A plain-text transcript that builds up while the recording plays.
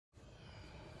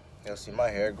You'll see my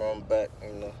hair growing back,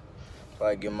 you know. If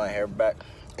I get my hair back.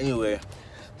 Anyway,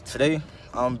 today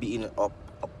I'm be eating a,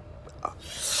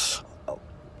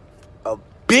 a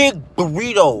big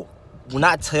burrito. When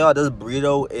I tell y'all this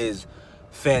burrito is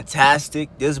fantastic,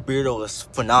 this burrito is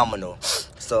phenomenal.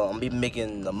 So I'm be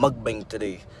making a mukbang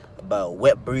today about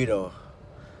wet burrito.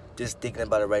 Just thinking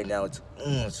about it right now,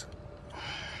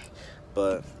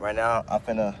 but right now I'm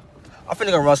finna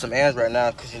go run some errands right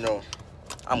now, cause you know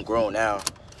I'm grown now.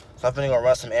 So I'm finna go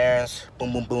run some errands.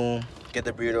 Boom, boom, boom. Get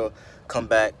the burrito. Come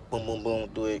back. Boom, boom, boom.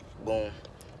 Do it. Boom.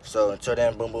 So until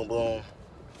then, boom, boom, boom.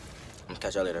 I'm gonna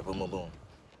catch y'all later. Boom, boom, boom.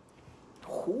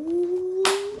 Ooh.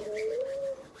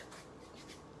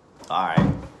 Alright.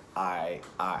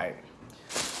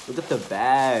 Look at the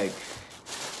bag.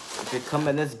 If it come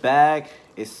in this bag,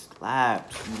 it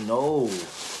slaps. You know.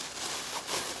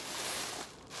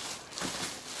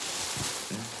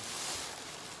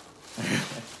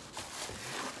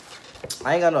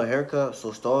 I ain't got no haircut,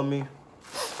 so stall me.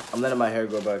 I'm letting my hair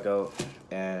grow back out.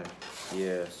 And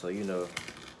yeah, so you know,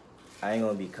 I ain't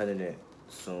gonna be cutting it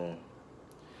soon.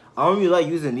 I don't really like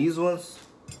using these ones,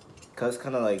 cause it's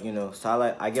kind of like, you know,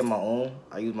 solid. I get my own.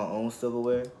 I use my own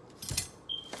silverware.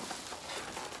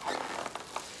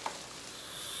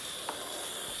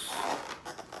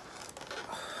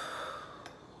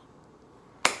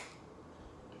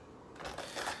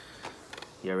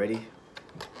 You ready?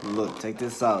 Look, check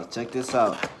this out. Check this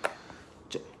out.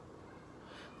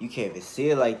 You can't even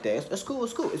see it like that. It's cool.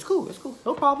 It's cool. It's cool. It's cool.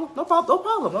 No problem. No problem. No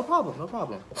problem. No problem. No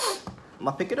problem. I'm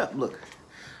gonna pick it up. Look.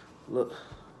 Look.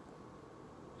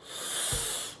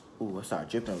 Ooh, I started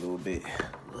dripping a little bit.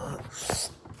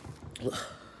 Look.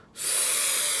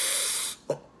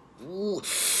 Ooh.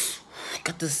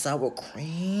 Got the sour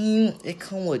cream. It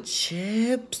come with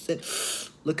chips. And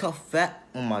look how fat.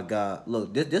 Oh my God.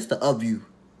 Look, this the up view.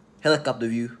 Helicopter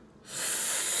view.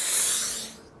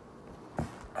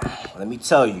 Let me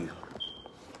tell you.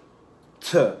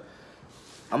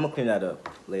 I'm gonna clean that up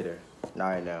later. Not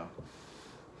right now.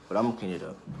 But I'm gonna clean it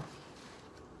up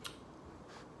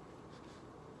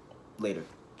later.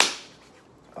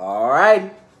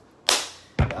 Alright.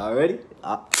 Y'all ready?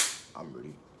 I'm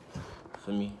ready.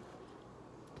 For me.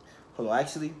 Hold on,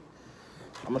 actually,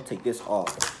 I'm gonna take this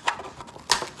off.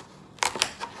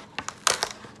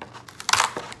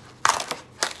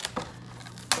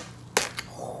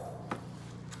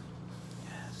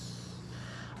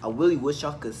 I really wish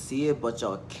y'all could see it, but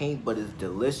y'all can't. But it's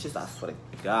delicious. I swear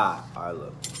to God. All right,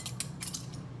 look.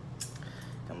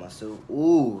 Got myself.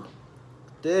 Ooh,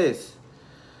 this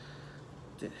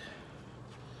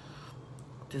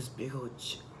big old.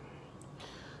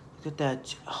 Look at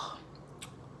that. Oh.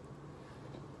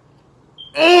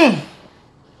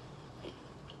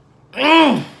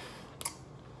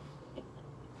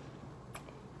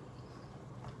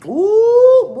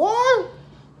 Ooh, boy.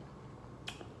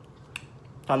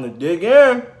 Time to dig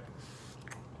in.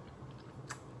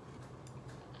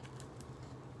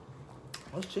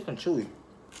 What's chicken chewy?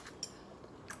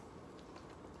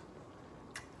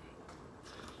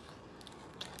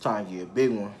 Trying to get a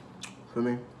big one. Feel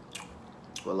me?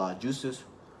 With a lot of juices.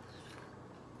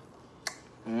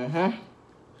 I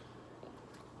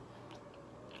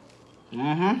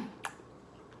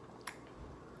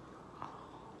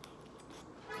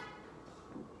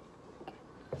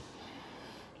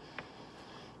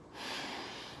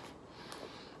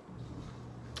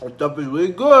This stuff is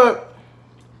really good.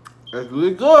 It's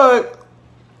really good.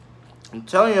 I'm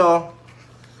telling y'all.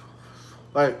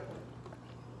 Like,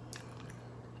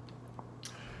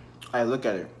 hey, look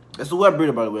at it. It's a wet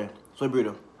burrito, by the way. It's a wet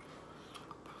burrito.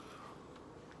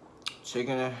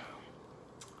 Chicken it.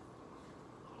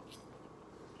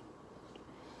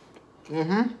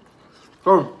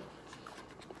 So,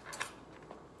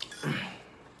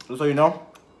 just so you know,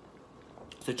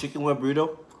 it's a chicken wet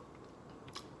burrito.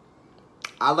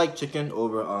 I like chicken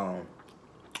over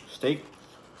steak.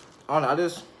 I don't know, I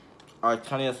just, or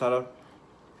carne asada,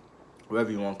 whatever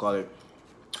you want to call it.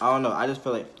 I don't know, I just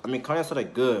feel like, I mean, carne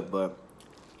asada good, but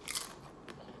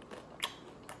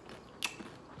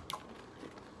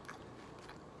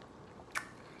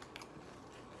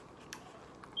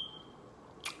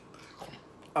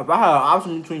if I had an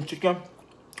option between chicken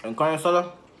and carne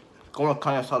asada, go with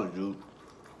carne asada, dude.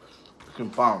 Chicken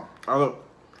bomb. Alright, look.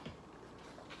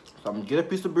 So I'm gonna get a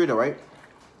piece of burrito, right?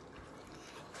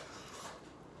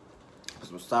 Put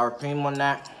some sour cream on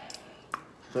that.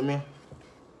 Feel me?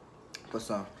 Put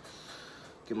some.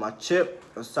 Get my chip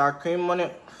and sour cream on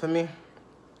it. Feel me?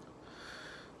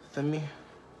 Feel me?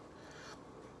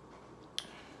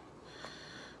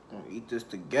 I'm gonna eat this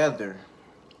together.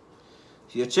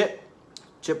 See a chip?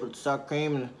 Chip with sour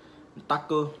cream and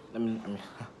taco. I mean,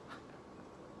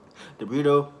 the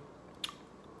burrito.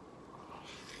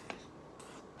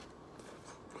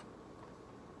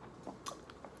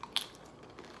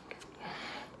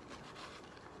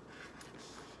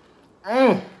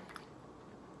 Mmm.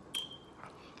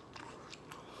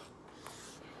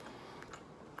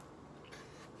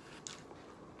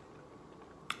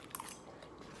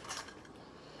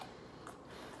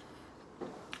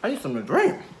 I need something to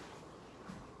drink.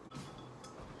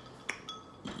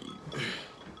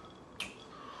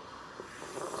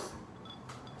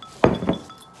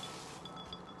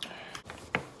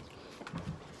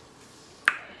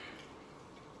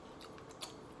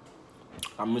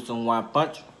 I'm missing some wine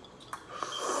punch.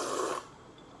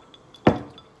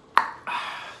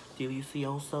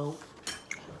 Delicioso.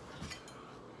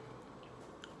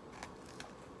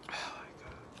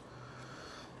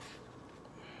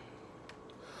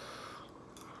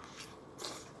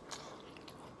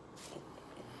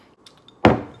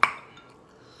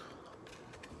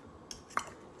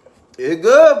 It's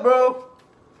good, bro.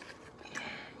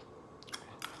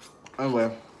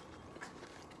 Anyway,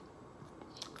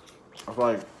 I feel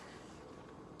like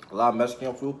a lot of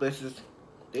Mexican food places,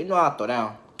 they know how to throw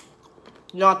down.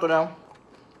 You know how to throw down.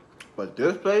 But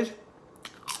this place,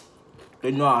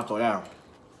 they know how to throw down.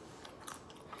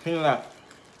 You know that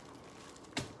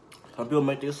some people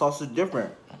make their sauces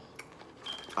different.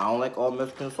 I don't like all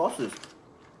Mexican sauces.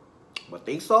 But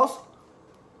they sauce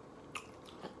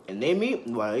and they meat,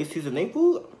 while they season their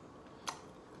food,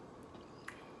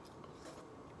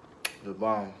 the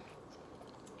bomb.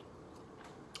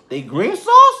 They green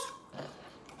sauce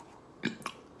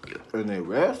and they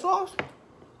red sauce.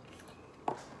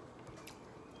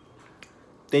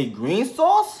 They green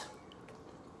sauce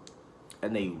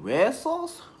and they red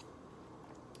sauce.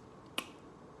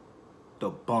 The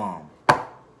bomb.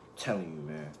 Telling you,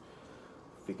 man.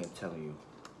 Freaking telling you.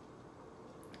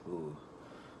 Ooh.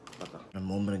 A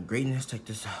moment of greatness. Check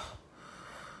this out.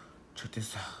 Check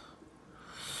this out.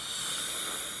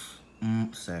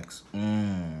 Sex.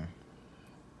 I'm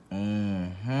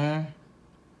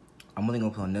only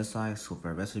gonna put on this side, so for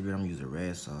the rest of it, I'm gonna use the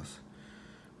red sauce.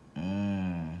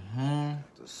 The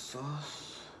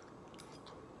sauce.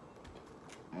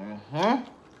 Yeah.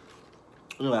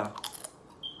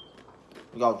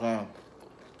 You got saying.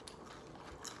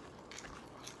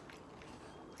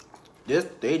 This,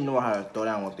 they know how to throw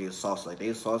down with their sauce. Like,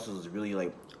 their sauce is really,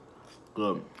 like,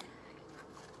 good.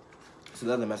 It's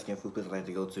another Mexican food place I like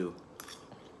to go to.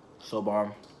 So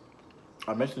bomb.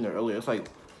 I mentioned it earlier. It's like,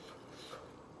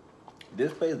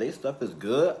 this place, their stuff is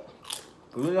good.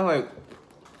 But you know, like,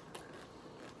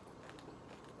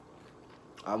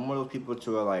 I'm one of those people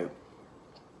to where, like,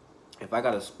 if I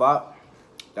got a spot,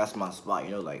 that's my spot.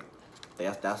 You know, like,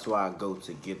 that's where I go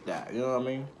to get that. You know what I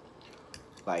mean?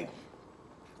 Like,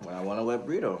 when I want a wet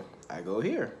burrito, I go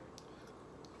here.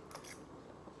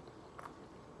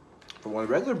 For one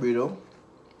regular burrito,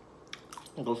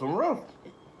 I'll go somewhere else.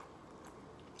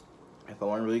 If I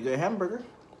want a really good hamburger,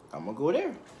 I'm gonna go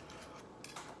there.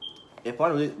 If I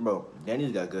really, bro,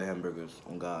 Denny's got good hamburgers,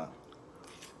 oh God.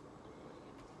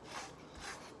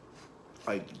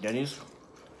 Like, Denny's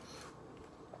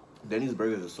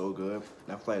burgers are so good.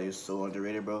 That flight is so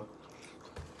underrated, bro.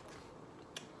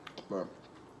 Bro.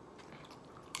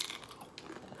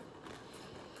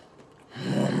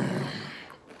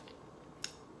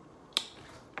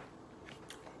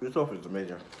 This stuff is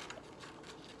amazing.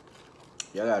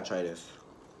 Y'all gotta try this.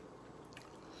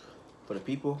 For the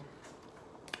people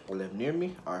who live near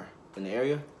me or in the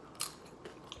area,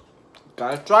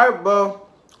 gotta try it, bro.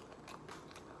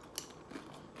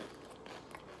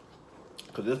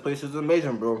 Cause this place is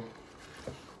amazing, bro.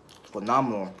 It's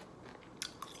phenomenal.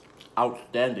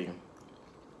 Outstanding.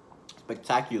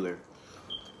 Spectacular.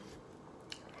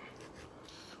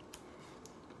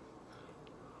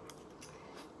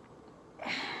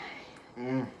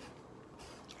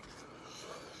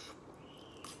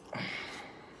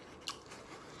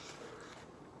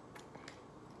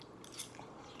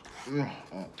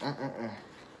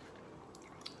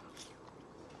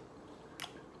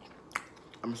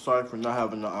 I'm sorry for not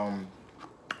having a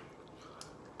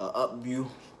up view.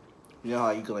 You know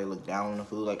how you can like look down on the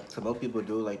food, like some other people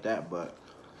do it like that, but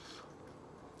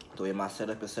the way my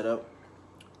setup is set up,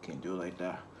 can't do it like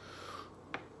that.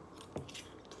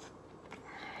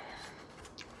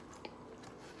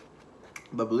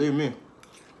 But believe me,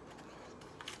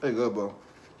 it's good, bro.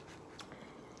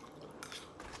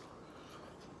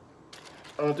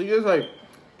 The thing is, like,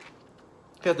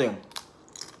 here's the thing.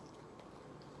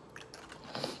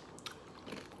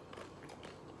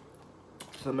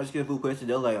 Some Mexican food places,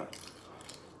 they'll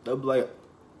be like,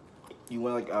 you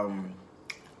want like a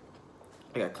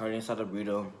carne asada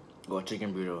burrito or a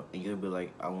chicken burrito, and you'll be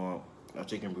like, I want a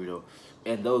chicken burrito,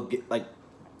 and they'll get like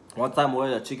one time I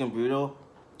ordered a chicken burrito,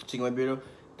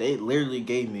 they literally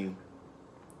gave me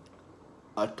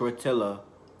a tortilla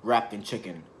wrapped in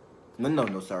chicken.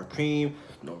 No sour cream,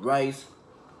 no rice,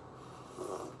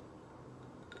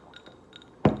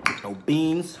 no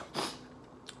beans,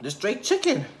 just straight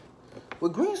chicken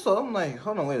with green sauce. I'm like,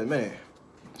 hold on, wait a minute.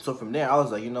 So from there, I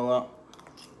was like, you know what?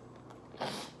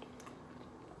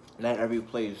 Not every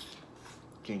place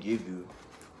can give you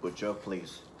what your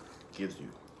place gives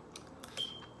you.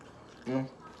 You know?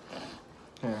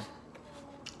 Yeah.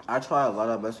 I try a lot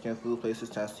of Mexican food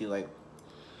places to see like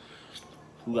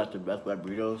who got the best wet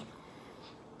burritos.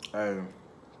 And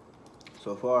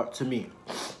so far, to me,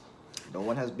 no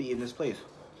one has beaten this place.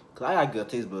 Cause I got good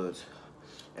taste buds,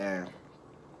 and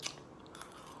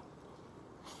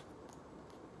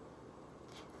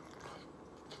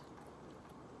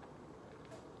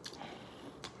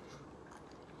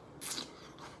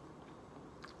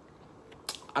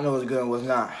I know what's good and what's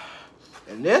not.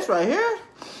 And this right here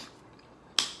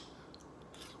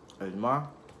is my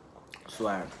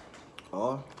swag.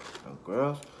 All the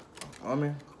girls,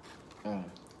 homie.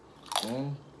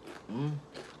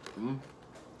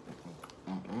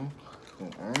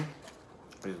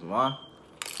 It's my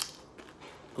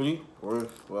pretty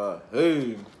worthwhile.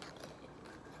 Hey.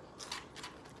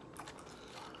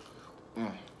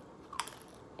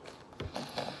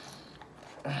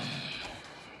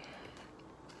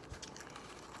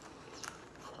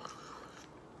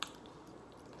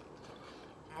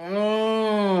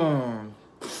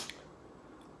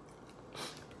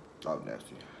 Oh,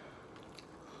 nasty.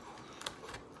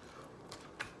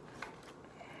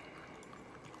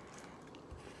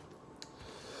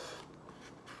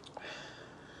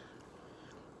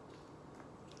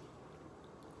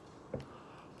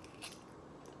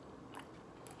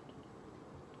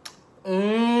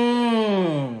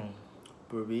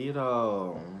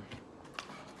 Burrito.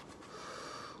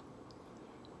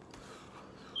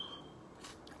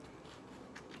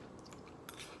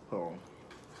 Oh.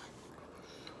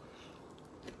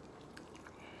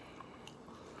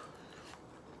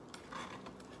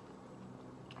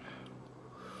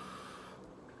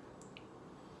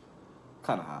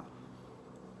 Kinda hot.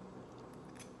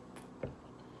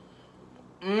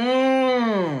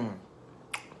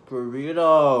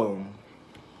 Burrito.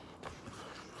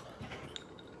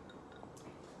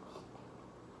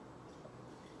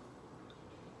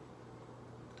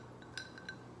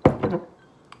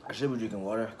 I should be drinking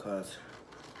water because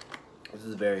this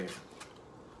is very,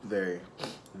 very,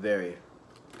 very,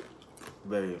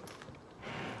 very,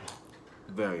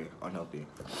 very unhealthy.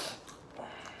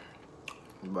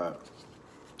 But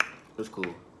it's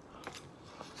cool.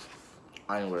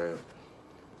 I ain't worried.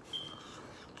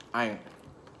 I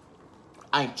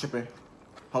ain't tripping,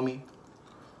 homie.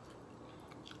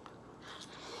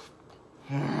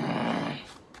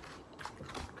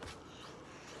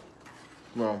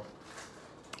 Bro,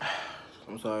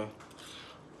 I'm sorry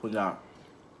for not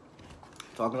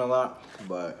talking a lot,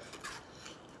 but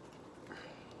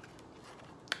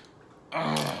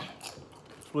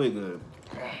it's really good.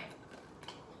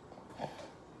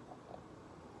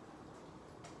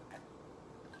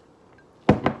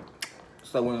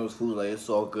 It's like one of those foods, like it's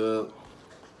so good.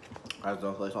 I just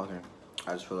don't feel like talking.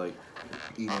 I just feel like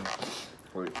eating.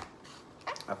 Wait,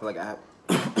 I feel like I have.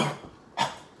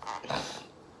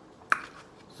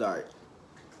 Sorry.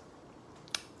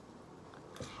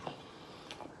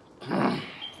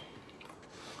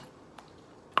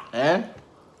 And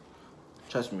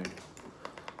trust me,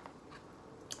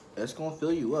 it's gonna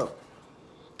fill you up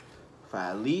for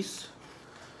at least,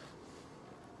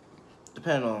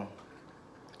 depending on,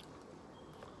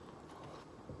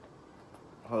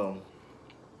 hold on.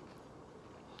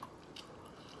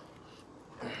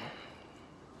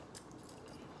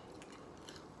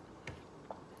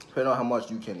 Depending on how much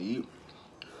you can eat.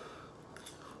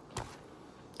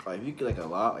 Like if you get like a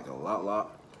lot, it'll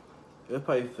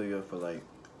probably fill you up for like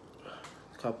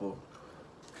a couple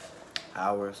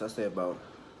hours. I say about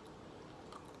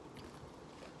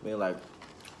maybe like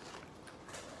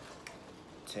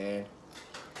 10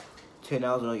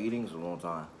 hours of eating is a long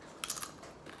time.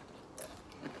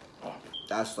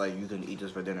 That's like you can eat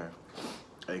this for dinner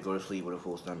and you go to sleep with a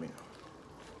full stomach.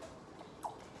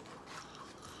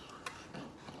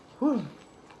 Whew.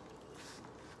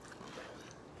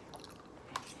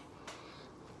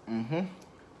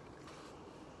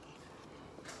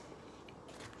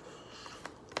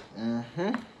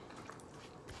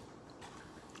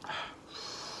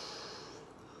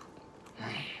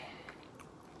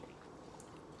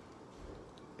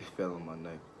 fell on my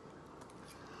neck.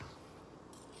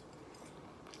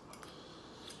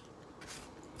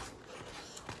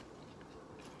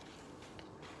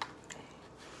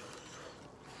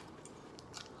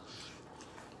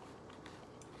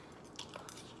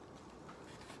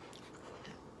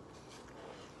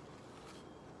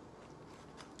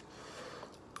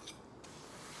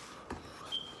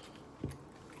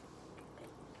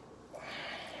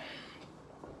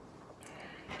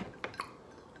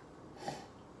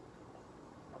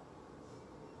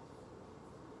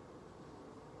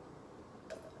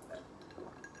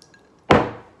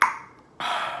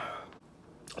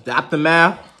 The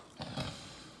aftermath.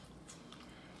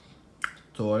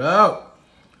 Throw it out.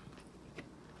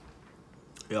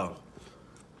 Yo,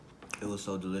 it was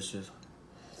so delicious.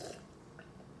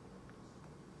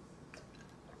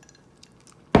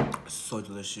 So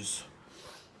delicious.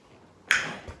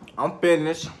 I'm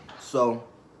finished, so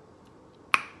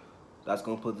that's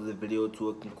gonna put the video to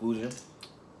a conclusion.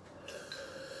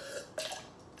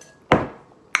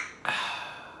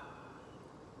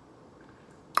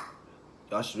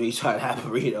 Y'all should really try that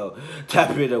burrito. That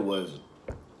burrito was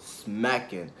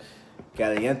smacking.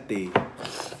 Caliente.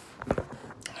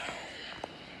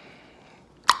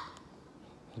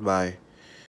 Bye.